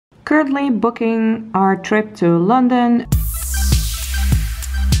Currently booking our trip to London.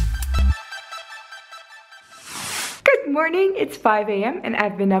 Good morning, it's 5 a.m. and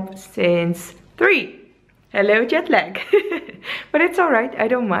I've been up since 3. Hello jet lag. But it's alright, I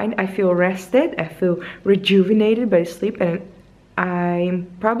don't mind. I feel rested, I feel rejuvenated by sleep, and I'm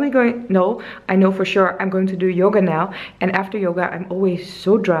probably going, no, I know for sure I'm going to do yoga now. And after yoga I'm always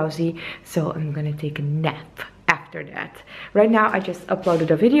so drowsy, so I'm gonna take a nap after that. Right now I just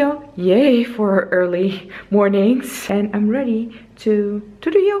uploaded a video, yay for early mornings, and I'm ready to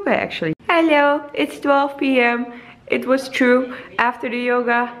do yoga actually. Hello, it's 12 p.m. It was true, after the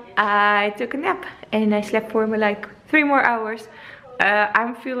yoga I took a nap and I slept for like 3 more hours.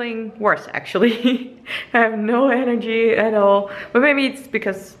 I'm feeling worse actually. I have no energy at all, but maybe it's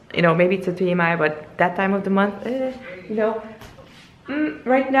because, you know, maybe it's a TMI, but that time of the month, you know,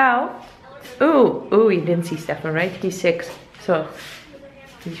 right now. Oh, you didn't see Stefan, right? He's 6, so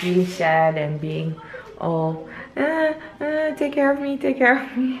he's really sad and being all take care of me, take care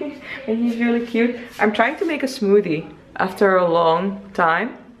of me. And he's really cute. I'm trying to make a smoothie after a long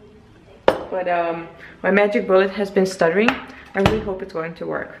time, but my magic bullet has been stuttering. I really hope it's going to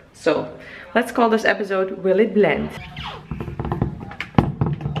work. So let's call this episode Will It Blend?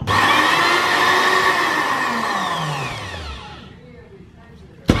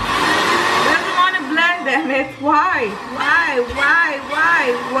 Doesn't want to blend, damn it. Why?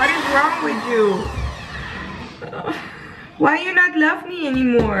 What is wrong with you? Why you not love me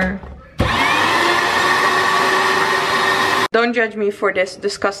anymore? Don't judge me for this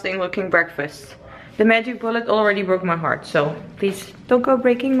disgusting looking breakfast. The magic bullet already broke my heart, so please don't go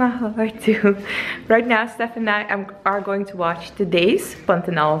breaking my heart too. Right now, Steph and I are going to watch today's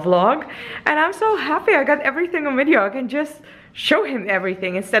Pantanal vlog, and I'm so happy I got everything on video. I can just show him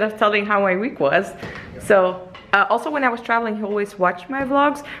everything instead of telling how my week was. So also when I was traveling, he always watched my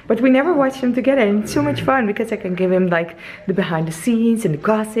vlogs, but we never watched them together, and it's so much fun because I can give him like the behind the scenes and the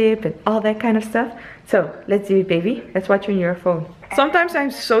gossip and all that kind of stuff. So let's do it, baby. Let's watch on your phone. Sometimes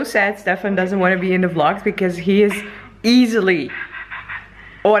I'm so sad Stefan doesn't want to be in the vlogs because he is easily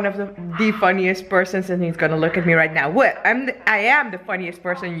one of the funniest persons, and he's gonna look at me right now. What? I am the funniest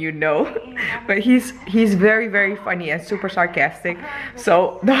person, you know. But he's very, very funny and super sarcastic.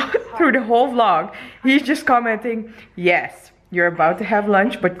 So through the whole vlog, he's just commenting, yes, you're about to have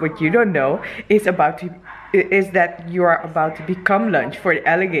lunch, but what you don't know is that you are about to become lunch for the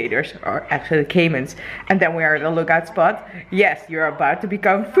alligators, or actually the caimans, and then we are at the lookout spot. Yes, you're about to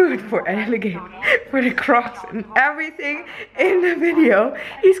become food for alligator, for the crocs, and everything in the video.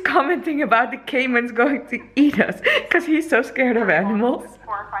 He's commenting about the caimans going to eat us because he's so scared of animals.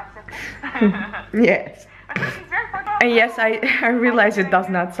 4, 5, 6. Yes. And yes, I realize it does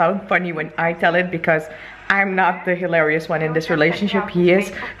not sound funny when I tell it because I'm not the hilarious one in this relationship, he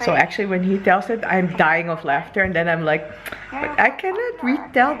is. So actually when he tells it, I'm dying of laughter, and then I'm like, but I cannot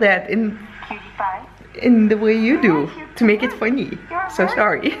retell that in the way you do to make it funny. So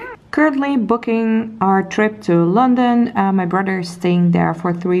sorry. Currently booking our trip to London. My brother is staying there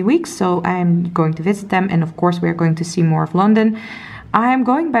for 3 weeks, so I'm going to visit them, and of course we're going to see more of London. I'm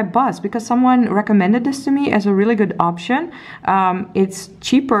going by bus because someone recommended this to me as a really good option. It's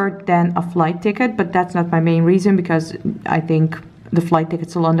cheaper than a flight ticket, but that's not my main reason because I think the flight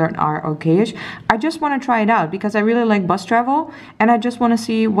tickets to London are okay-ish. I just want to try it out because I really like bus travel, and I just want to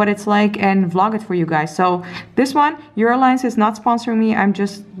see what it's like and vlog it for you guys. So this one, Eurolines is not sponsoring me. I'm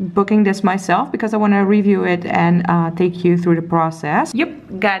just booking this myself because I want to review it and take you through the process.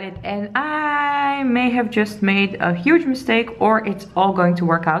 Yep, got it. And I may have just made a huge mistake, or it's all going to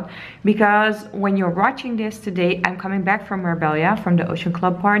work out, because when you're watching this today, I'm coming back from Marbella, from the Ocean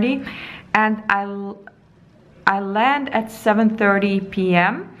Club party, and I land at 7:30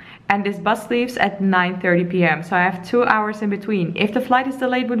 p.m. and this bus leaves at 9:30 p.m. So I have 2 hours in between. If the flight is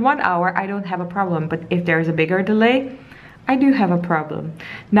delayed with 1 hour, I don't have a problem. But if there is a bigger delay, I do have a problem.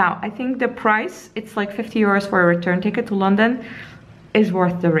 Now, I think the price, it's like 50 euros for a return ticket to London, is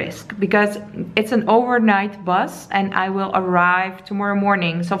worth the risk because it's an overnight bus and I will arrive tomorrow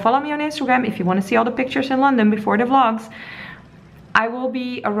morning. So follow me on Instagram if you want to see all the pictures in London before the vlogs. I will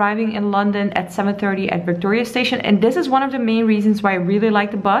be arriving in London at 7:30 at Victoria Station, and this is one of the main reasons why I really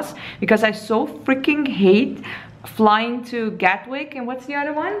like the bus, because I so freaking hate flying to Gatwick, and what's the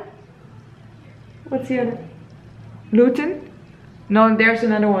other one? What's the other? Luton? No, there's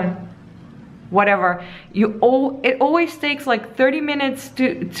another one. Whatever. It always takes like 30 minutes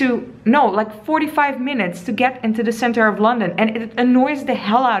no, like 45 minutes to get into the center of London, and it annoys the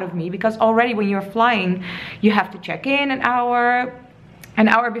hell out of me because already when you're flying, you have to check in an hour, an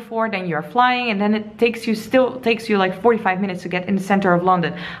hour before, then you're flying, and then it still takes you like 45 minutes to get in the center of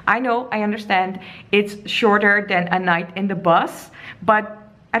London. I know, I understand it's shorter than a night in the bus, but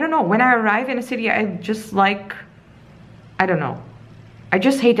I don't know, when I arrive in a city, I just like, I don't know, I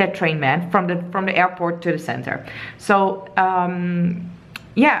just hate that train, man, from the airport to the center. So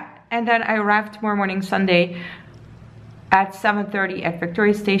yeah, and then I arrived tomorrow morning, Sunday, at 7:30 at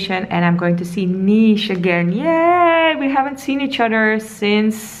Victoria Station, and I'm going to see Nish again. Yay! We haven't seen each other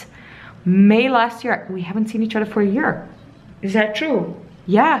since May last year. We haven't seen each other for a year. Is that true?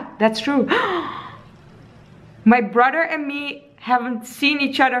 Yeah, that's true. My brother and me haven't seen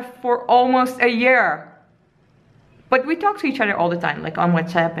each other for almost a year. But we talk to each other all the time, like on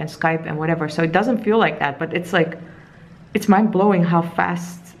WhatsApp and Skype and whatever. So it doesn't feel like that, but it's like, it's mind-blowing how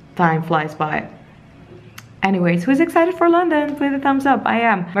fast time flies by. Anyways, who's excited for London? Put a thumbs up. I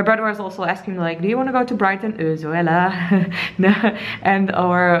am. My brother was also asking me, like, do you want to go to Brighton? Zoella.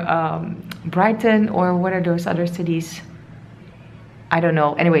 Or Brighton, or what are those other cities? I don't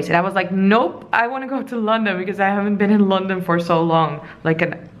know. Anyways, and I was like, nope, I want to go to London because I haven't been in London for so long, like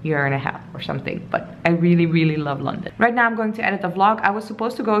a year and a half or something. But I really, really love London. Right now I'm going to edit a vlog. I was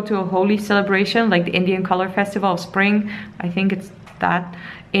supposed to go to a Holi celebration, like the Indian Color Festival of Spring. I think it's that.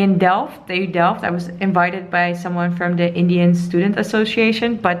 In Delft, I was invited by someone from the Indian Student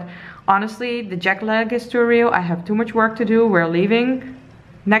Association, but honestly, the jet lag is too real. I have too much work to do. We're leaving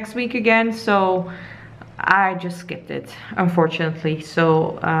next week again, so I just skipped it, unfortunately.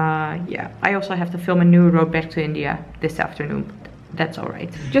 So yeah, I also have to film a new Road Back to India this afternoon. That's alright.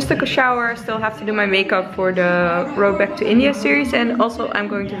 Just took a shower, still have to do my makeup for the Road Back to India series, and also I'm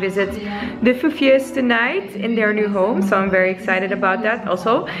going to visit the Fufiers tonight in their new home, so I'm very excited about that.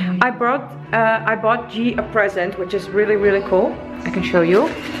 Also, I bought G a present, which is really, really cool. I can show you,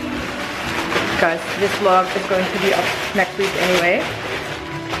 because this vlog is going to be up next week anyway,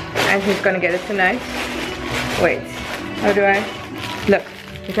 and he's gonna get it tonight. Wait, how do I? Look,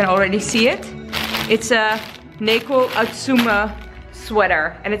 you can already see it. It's a Neko Atsuma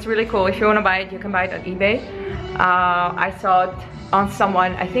sweater, and it's really cool. If you want to buy it, you can buy it on eBay. I saw it on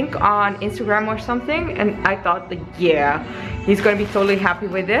someone, I think on Instagram or something, and I thought that, yeah, he's gonna be totally happy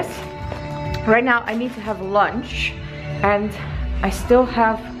with this. Right now I need to have lunch, and I still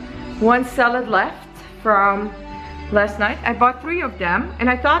have one salad left from last night. I bought 3 of them, and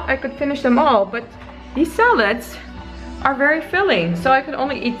I thought I could finish them all, but these salads are very filling, so I could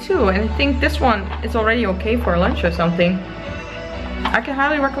only eat 2, and I think this one is already okay for lunch or something. I can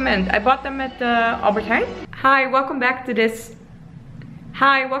highly recommend. I bought them at Al-Hodiany. Hi, welcome back to this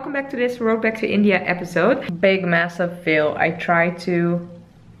Road Back to India episode. Big massive fail. I tried to,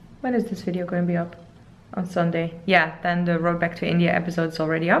 when is this video going to be up? On Sunday. Yeah, then the Road Back to India episode is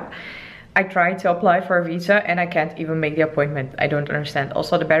already up. I tried to apply for a visa and I can't even make the appointment. I don't understand.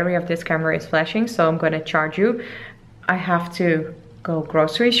 Also, the battery of this camera is flashing, so I'm gonna charge you. I have to go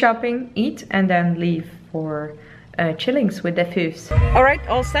grocery shopping, eat, and then leave for chillings with the foos. Alright,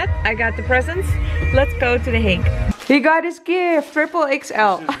 all set. I got the presents. Let's go to the Hague. He got his gift, triple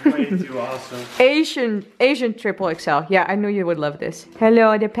XL. This is way too awesome. Asian triple XL. Yeah, I knew you would love this.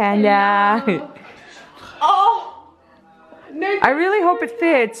 Hello, the panda. Hello. Oh! No, I really hope it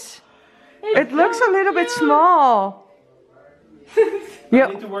fits. It looks a little bit small. Yeah,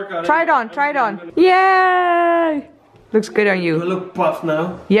 need to work on try it on, try it on. Yay! Looks good on Do I you. look buff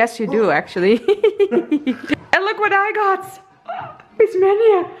now? Yes, you do actually. And look what I got. It's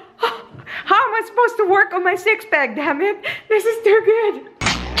Mania. How am I supposed to work on my 6-pack, damn it? This is too good.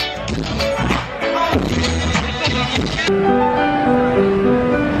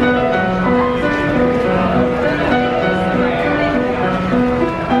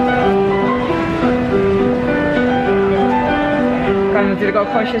 Kan natuurlijk ook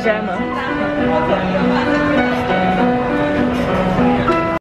gewoon shazammen.